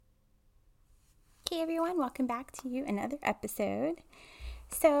Hey everyone, welcome back to another episode.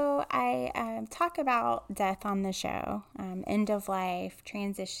 So I talk about death on the show, end of life,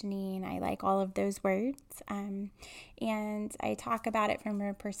 transitioning. I like all of those words. And I talk about it from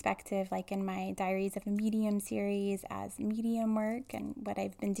a perspective like in my Diaries of a Medium series as medium work and what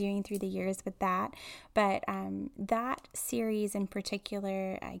I've been doing through the years with that. But that series in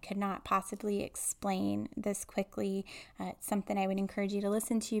particular, I could not possibly explain this quickly. It's something I would encourage you to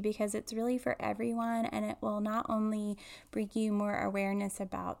listen to because it's really for everyone, and it will not only bring you more awareness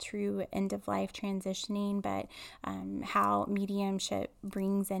about true end-of-life transitioning, but how mediumship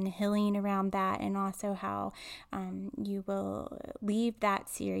brings in healing around that, and also how you will leave that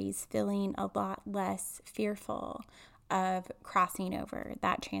series feeling a lot less fearful of crossing over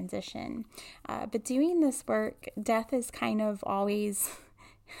that transition. But doing this work, death is kind of always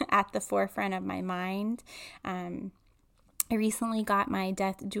at the forefront of my mind. I recently got my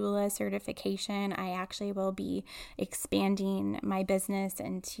death doula certification. I actually will be expanding my business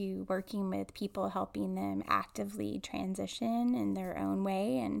into working with people, helping them actively transition in their own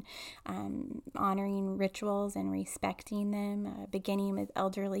way and honoring rituals and respecting them, beginning with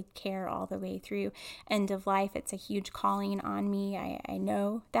elderly care all the way through end of life. It's a huge calling on me. I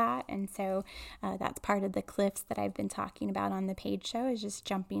know that. And so that's part of the cliffs that I've been talking about on the Paige Show, is just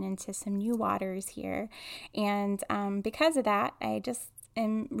jumping into some new waters here. And because of that, I just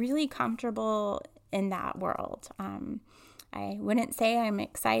am really comfortable in that world. I wouldn't say I'm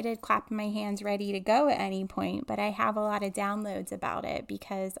excited, clapping my hands, ready to go at any point, but I have a lot of downloads about it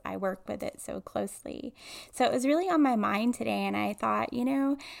because I work with it so closely. So it was really on my mind today, and I thought,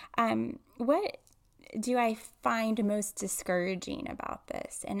 what do I find most discouraging about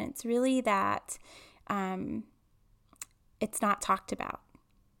this? And it's really that it's not talked about.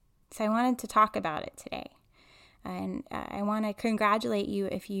 So I wanted to talk about it today. And I want to congratulate you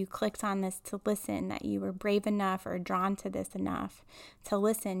if you clicked on this to listen, that you were brave enough or drawn to this enough to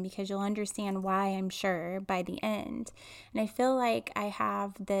listen, because you'll understand why, I'm sure, by the end. And I feel like I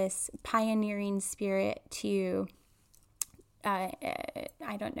have this pioneering spirit to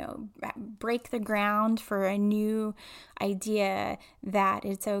break the ground for a new idea that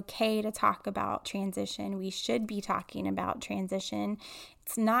it's okay to talk about transition. We should be talking about transition.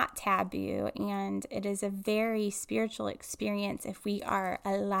 It's not taboo, and it is a very spiritual experience if we are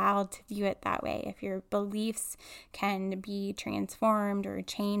allowed to view it that way. If your beliefs can be transformed or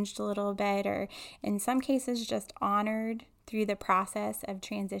changed a little bit, or in some cases just honored through the process of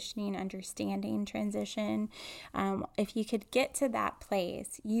transitioning, understanding transition. If you could get to that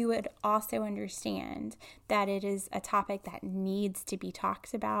place, you would also understand that it is a topic that needs to be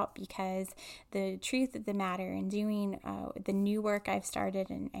talked about, because the truth of the matter, in doing the new work I've started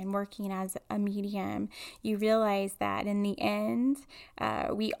and working as a medium, you realize that in the end,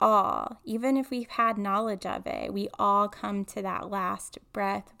 we all, even if we've had knowledge of it, we all come to that last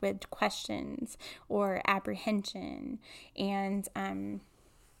breath with questions or apprehension. And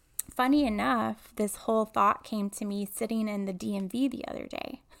funny enough, this whole thought came to me sitting in the DMV the other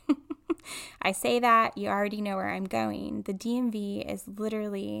day. I say that, you already know where I'm going. The DMV is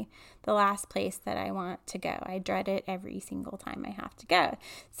literally the last place that I want to go. I dread it every single time I have to go.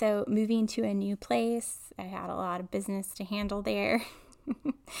 So moving to a new place, I had a lot of business to handle there.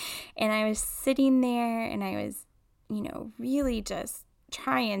 And I was sitting there and I was, really just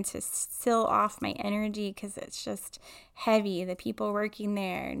trying to still off my energy, because it's just heavy. The people working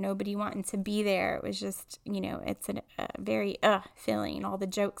there, nobody wanting to be there. It was just, it's a very feeling. All the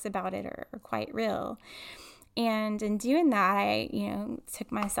jokes about it are quite real. And in doing that, I,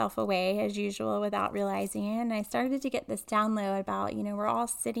 took myself away as usual without realizing it. And I started to get this download about, we're all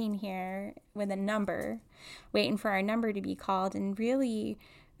sitting here with a number, waiting for our number to be called, and really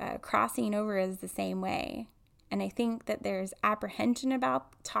crossing over is the same way. And I think that there's apprehension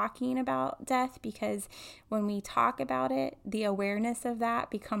about talking about death, because when we talk about it, the awareness of that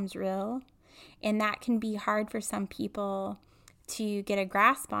becomes real. And that can be hard for some people to get a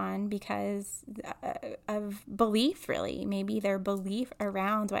grasp on because of belief, really. Maybe their belief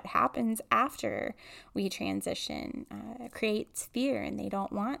around what happens after we transition creates fear, and they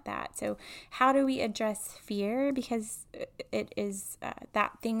don't want that. So how do we address fear? Because it is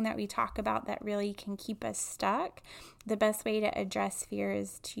that thing that we talk about that really can keep us stuck. The best way to address fear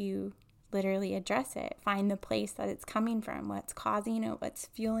is to literally address it, find the place that it's coming from, what's causing it, what's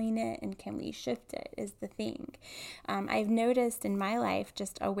fueling it, and can we shift it is the thing. I've noticed in my life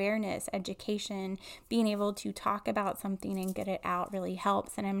just awareness, education, being able to talk about something and get it out really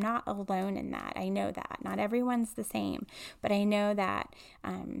helps, and I'm not alone in that. I know that. Not everyone's the same, but I know that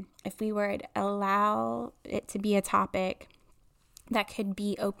if we were to allow it to be a topic that could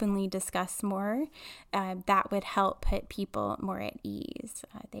be openly discussed more, that would help put people more at ease.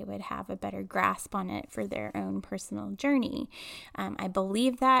 They would have a better grasp on it for their own personal journey. I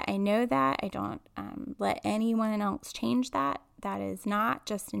believe that. I know that. I don't let anyone else change that. That is not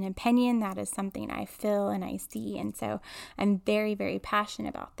just an opinion. That is something I feel and I see. And so I'm very, very passionate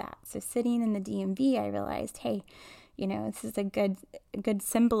about that. So sitting in the DMV, I realized, hey, this is a good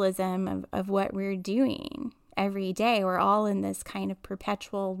symbolism of what we're doing every day. We're all in this kind of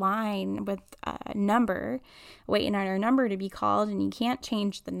perpetual line with a number, waiting on our number to be called, and you can't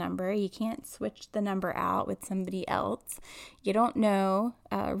change the number. You can't switch the number out with somebody else. You don't know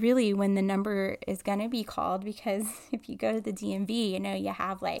really when the number is going to be called, because if you go to the DMV, you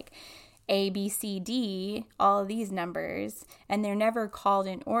have like A, B, C, D, all of these numbers, and they're never called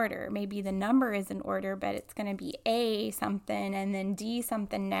in order. Maybe the number is in order, but it's going to be A something and then D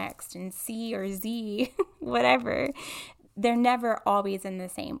something next and C or Z, whatever. They're never always in the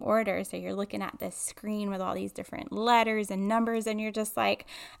same order. So you're looking at this screen with all these different letters and numbers, and you're just like,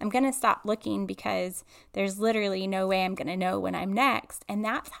 I'm going to stop looking because there's literally no way I'm going to know when I'm next. And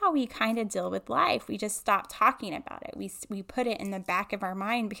that's how we kind of deal with life. We just stop talking about it. We put it in the back of our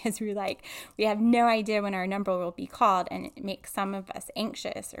mind because we're like, we have no idea when our number will be called, and it makes some of us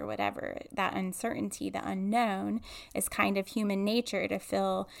anxious or whatever. That uncertainty, the unknown, is kind of human nature to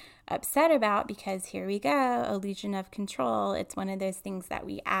feel upset about, because here we go, illusion of control. It's one of those things that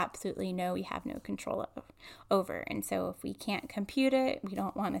we absolutely know we have no control over. And so if we can't compute it, we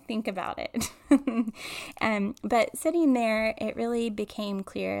don't want to think about it. But sitting there, it really became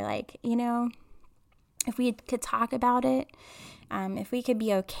clear, like, if we could talk about it, if we could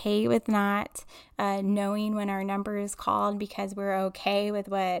be okay with not knowing when our number is called, because we're okay with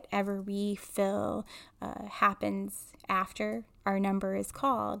whatever we feel happens after our number is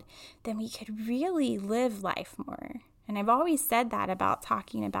called, then we could really live life more. And I've always said that about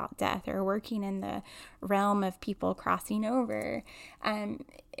talking about death or working in the realm of people crossing over.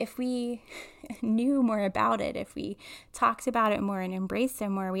 If we knew more about it, if we talked about it more and embraced it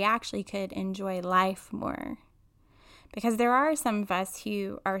more, we actually could enjoy life more. Because there are some of us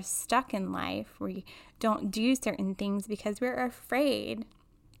who are stuck in life where we don't do certain things because we're afraid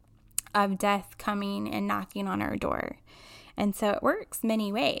of death coming and knocking on our door. And so it works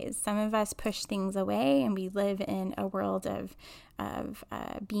many ways. Some of us push things away and we live in a world of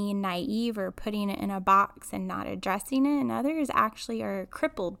being naive or putting it in a box and not addressing it. And others actually are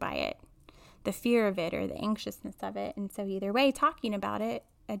crippled by it, the fear of it or the anxiousness of it. And so either way, talking about it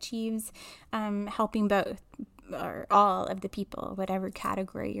achieves helping both or all of the people, whatever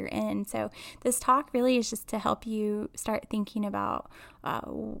category you're in. So this talk really is just to help you start thinking about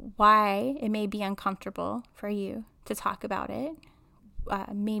why it may be uncomfortable for you to talk about it,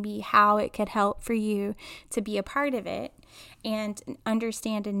 maybe how it could help for you to be a part of it, and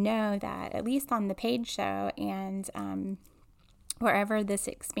understand and know that at least on the Paige Show and wherever this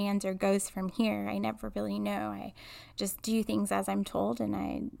expands or goes from here, I never really know. I just do things as I'm told, and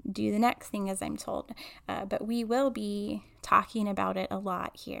I do the next thing as I'm told. But we will be talking about it a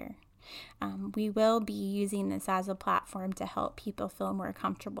lot here. We will be using this as a platform to help people feel more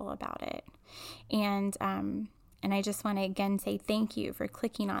comfortable about it. And I just want to again say thank you for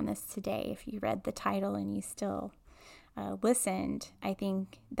clicking on this today. If you read the title and you still listened, I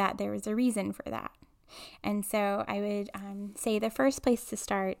think that there was a reason for that. And so I would say the first place to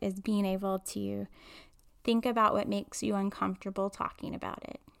start is being able to think about what makes you uncomfortable talking about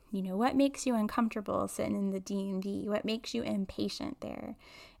it. What makes you uncomfortable sitting in the DMV? What makes you impatient there?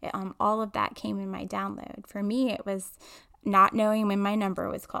 All of that came in my download. For me, it was not knowing when my number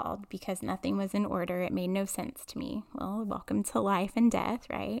was called because nothing was in order. It made no sense to me. Well, welcome to life and death,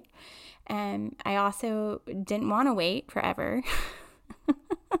 right? And I also didn't want to wait forever.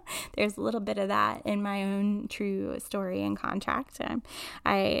 There's a little bit of that in my own true story and contract.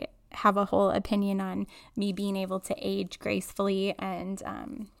 I have a whole opinion on me being able to age gracefully and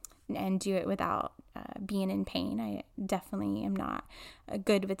do it without being in pain. I definitely am not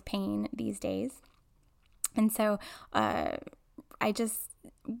good with pain these days. And so I just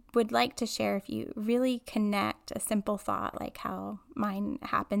would like to share, if you really connect a simple thought like how mine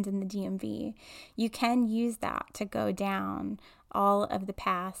happened in the DMV, you can use that to go down all of the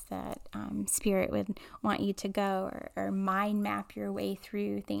paths that Spirit would want you to go, or mind map your way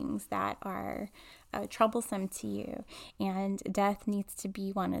through things that are troublesome to you. And death needs to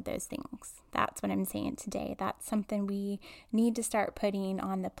be one of those things. That's what I'm saying today. That's something we need to start putting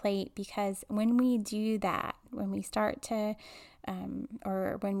on the plate, because when we do that, when we start to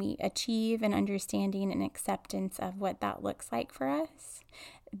or when we achieve an understanding and acceptance of what that looks like for us,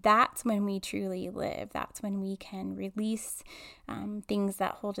 that's when we truly live. That's when we can release things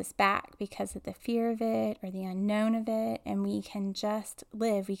that hold us back because of the fear of it or the unknown of it, and we can just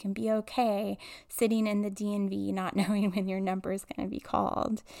live. We can be okay sitting in the DMV not knowing when your number is going to be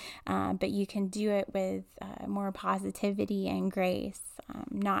called, but you can do it with more positivity and grace,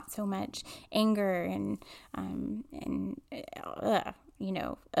 not so much anger and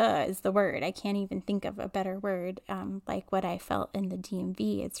is the word. I can't even think of a better word, like what I felt in the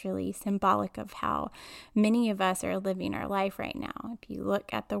DMV. It's really symbolic of how many of us are living our life right now. If you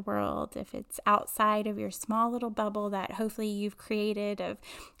look at the world, if it's outside of your small little bubble that hopefully you've created of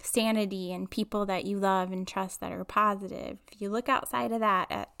sanity and people that you love and trust that are positive, if you look outside of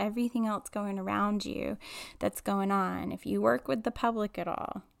that at everything else going around you that's going on, if you work with the public at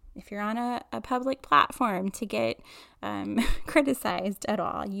all, if you're on a public platform to get criticized at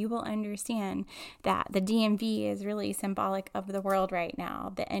all, you will understand that the DMV is really symbolic of the world right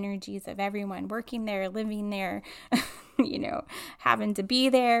now. The energies of everyone working there, living there, having to be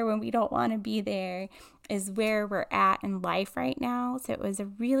there when we don't want to be there is where we're at in life right now. So it was a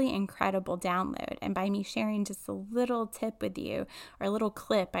really incredible download. And by me sharing just a little tip with you, or a little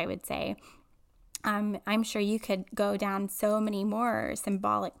clip, I would say, I'm sure you could go down so many more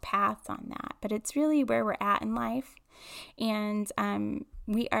symbolic paths on that, but it's really where we're at in life. And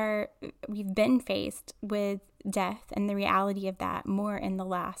we've been faced with death and the reality of that more in the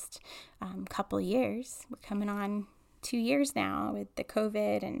last couple years. We're coming on 2 years now with the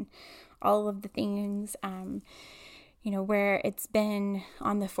COVID and all of the things, where it's been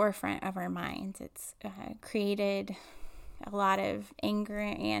on the forefront of our minds. It's created a lot of anger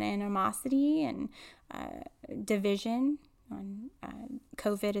and animosity and division on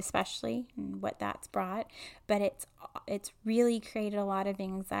COVID especially, and what that's brought. But it's really created a lot of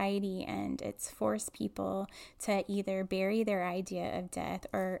anxiety, and it's forced people to either bury their idea of death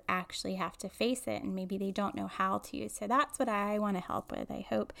or actually have to face it, and maybe they don't know how to. So that's what I want to help with. I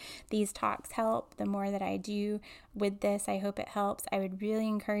hope these talks help. The more that I do with this, I hope it helps. I would really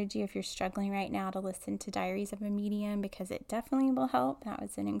encourage you, if you're struggling right now, to listen to Diaries of a Medium, because it definitely will help. That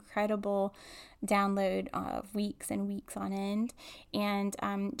was an incredible download of weeks and weeks on end, and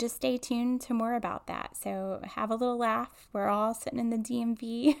just stay tuned to more about that. So have a little laugh. We're all sitting in the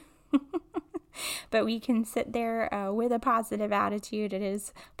DMV but we can sit there with a positive attitude. It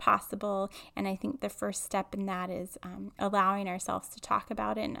is possible, and I think the first step in that is allowing ourselves to talk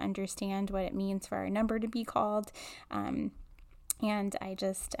about it and understand what it means for our number to be called. And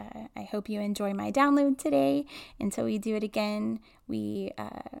I hope you enjoy my download today. Until we do it again, we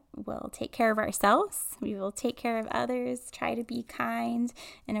will take care of ourselves. We will take care of others. Try to be kind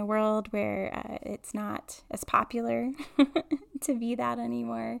in a world where it's not as popular to be that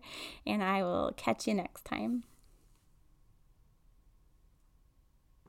anymore. And I will catch you next time.